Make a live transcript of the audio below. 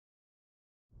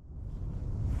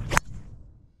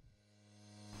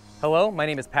Hello, my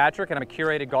name is Patrick and I'm a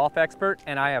curated golf expert,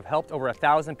 and I have helped over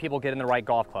 1,000 people get in the right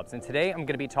golf clubs. And today I'm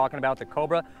going to be talking about the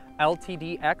Cobra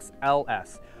LTDx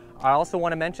LS. I also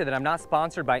want to mention that I'm not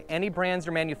sponsored by any brands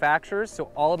or manufacturers, so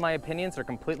all of my opinions are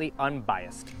completely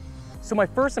unbiased. So my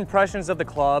first impressions of the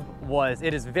club was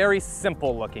it is very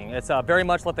simple looking. It's very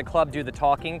much let the club do the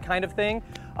talking kind of thing.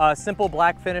 Simple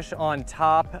black finish on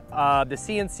top. The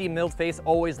CNC milled face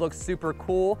always looks super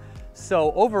cool.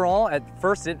 So overall, at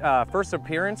first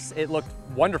appearance, it looked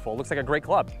wonderful. It looks like a great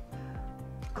club.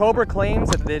 Cobra claims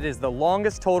that it is the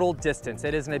longest total distance.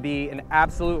 It is going to be an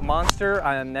absolute monster,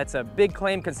 and that's a big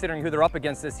claim considering who they're up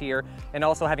against this year, and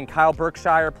also having Kyle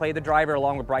Berkshire play the driver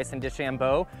along with Bryson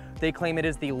DeChambeau. They claim it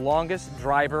is the longest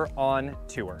driver on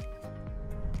tour.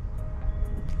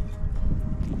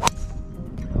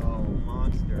 Oh,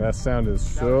 monster. That sound is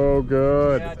so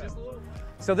good. Yeah,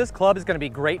 so this club is going to be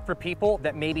great for people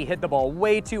that maybe hit the ball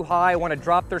way too high, want to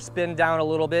drop their spin down a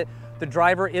little bit. The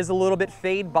driver is a little bit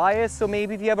fade biased, so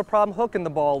maybe if you have a problem hooking the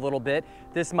ball a little bit,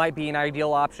 this might be an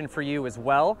ideal option for you as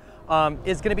well.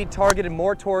 It's going to be targeted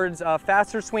more towards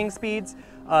faster swing speeds.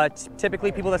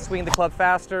 Typically people that swing the club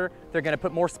faster, they're going to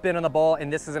put more spin on the ball,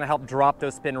 and this is going to help drop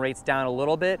those spin rates down a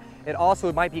little bit. It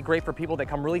also might be great for people that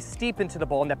come really steep into the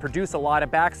ball and that produce a lot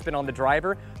of backspin on the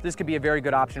driver. This could be a very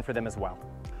good option for them as well.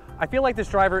 I feel like this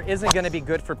driver isn't going to be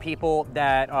good for people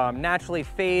that naturally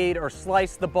fade or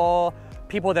slice the ball,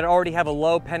 people that already have a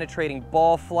low penetrating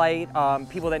ball flight,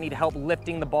 people that need help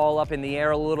lifting the ball up in the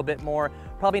air a little bit more.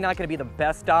 Probably not going to be the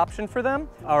best option for them.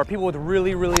 Or people with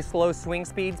really, really slow swing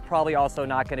speeds, probably also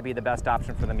not going to be the best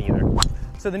option for them either.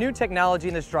 So the new technology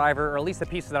in this driver, or at least the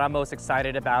piece that I'm most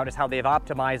excited about, is how they've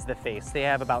optimized the face. They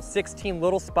have about 16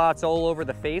 little spots all over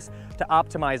the face to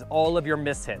optimize all of your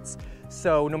mishits.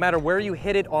 So no matter where you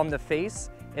hit it on the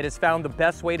face, it has found the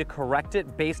best way to correct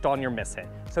it based on your mishit.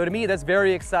 So to me, that's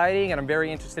very exciting, and I'm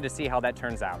very interested to see how that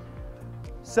turns out.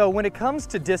 So when it comes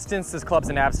to distance, this club's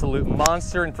an absolute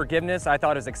monster, and forgiveness, I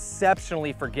thought it was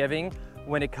exceptionally forgiving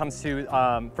when it comes to,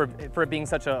 for it being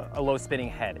such a low spinning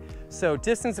head. So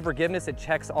distance and forgiveness, it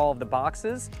checks all of the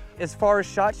boxes. As far as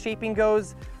shot shaping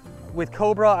goes, with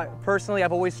Cobra, personally,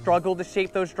 I've always struggled to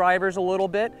shape those drivers a little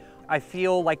bit. I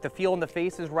feel like the feel in the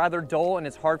face is rather dull, and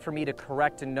it's hard for me to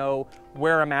correct and know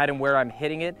where I'm at and where I'm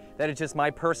hitting it. That is just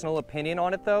my personal opinion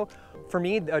on it though. For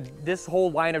me, this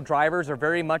whole line of drivers are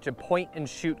very much a point and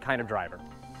shoot kind of driver.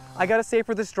 I gotta say,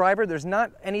 for this driver, there's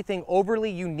not anything overly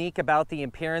unique about the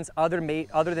appearance other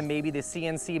than maybe the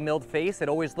CNC milled face. It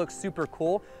always looks super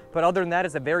cool, but other than that,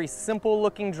 it's a very simple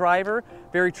looking driver,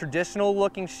 very traditional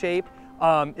looking shape.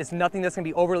 It's nothing that's gonna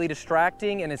be overly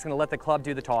distracting, and it's gonna let the club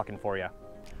do the talking for you.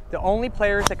 The only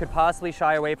players that could possibly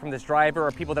shy away from this driver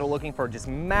are people that are looking for just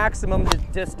maximum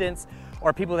distance,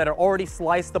 or people that are already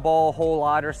sliced the ball a whole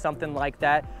lot or something like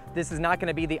that. This is not going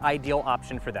to be the ideal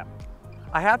option for them.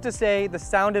 I have to say the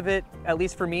sound of it, at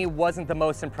least for me, wasn't the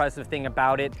most impressive thing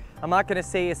about it. I'm not going to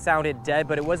say it sounded dead,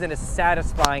 but it wasn't as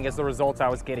satisfying as the results I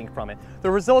was getting from it.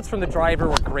 The results from the driver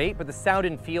were great, but the sound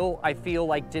and feel, I feel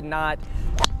like, did not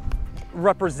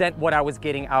represent what I was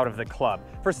getting out of the club.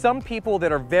 For some people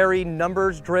that are very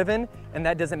numbers driven and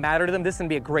that doesn't matter to them, this is gonna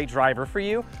be a great driver for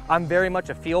you. I'm very much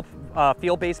a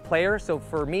feel-based player, so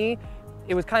for me,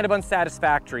 it was kind of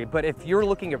unsatisfactory. But if you're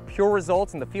looking at pure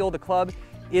results and the feel of the club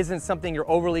isn't something you're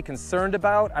overly concerned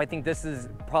about, I think this is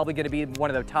probably gonna be one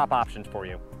of the top options for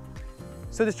you.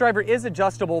 So this driver is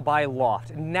adjustable by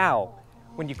loft. Now,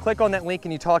 when you click on that link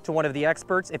and you talk to one of the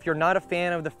experts, if you're not a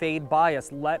fan of the fade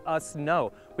bias, let us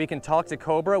know. We can talk to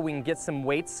Cobra, we can get some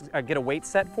weights, get a weight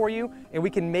set for you, and we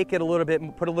can make it a little bit,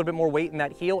 put a little bit more weight in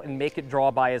that heel and make it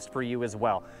draw biased for you as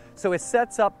well. So it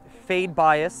sets up fade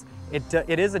bias.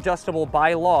 It is adjustable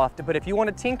by loft, but if you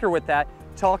want to tinker with that,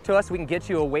 talk to us. We can get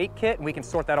you a weight kit and we can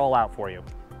sort that all out for you.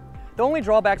 The only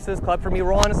drawbacks to this club for me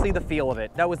were honestly the feel of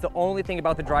it. That was the only thing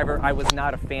about the driver I was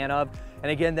not a fan of. And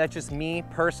again, that's just me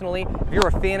personally. If you're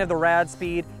a fan of the rad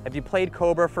speed, if you played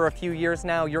Cobra for a few years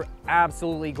now, you're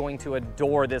absolutely going to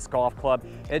adore this golf club.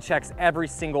 It checks every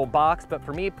single box, but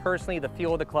for me personally, the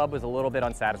feel of the club was a little bit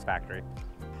unsatisfactory.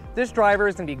 This driver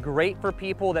is gonna be great for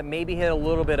people that maybe hit a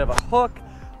little bit of a hook,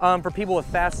 for people with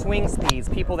fast swing speeds,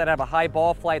 people that have a high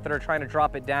ball flight that are trying to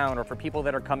drop it down, or for people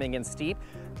that are coming in steep.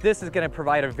 This is going to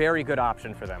provide a very good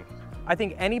option for them. I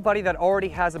think anybody that already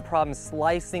has a problem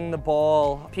slicing the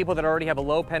ball, people that already have a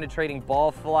low penetrating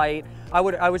ball flight, I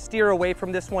would steer away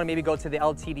from this one, maybe go to the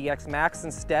LTDx Max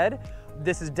instead.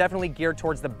 This is definitely geared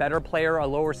towards the better player, a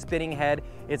lower spinning head.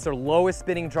 It's their lowest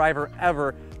spinning driver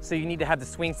ever, so you need to have the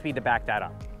swing speed to back that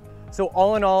up. So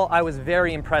all in all, I was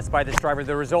very impressed by this driver.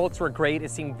 The results were great. It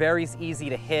seemed very easy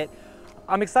to hit.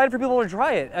 I'm excited for people to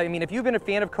try it. I mean, if you've been a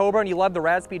fan of Cobra and you love the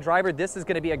rad speed driver, this is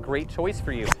gonna be a great choice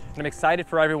for you. And I'm excited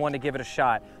for everyone to give it a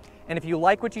shot. And if you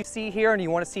like what you see here and you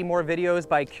wanna see more videos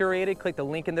by Curated, click the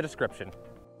link in the description.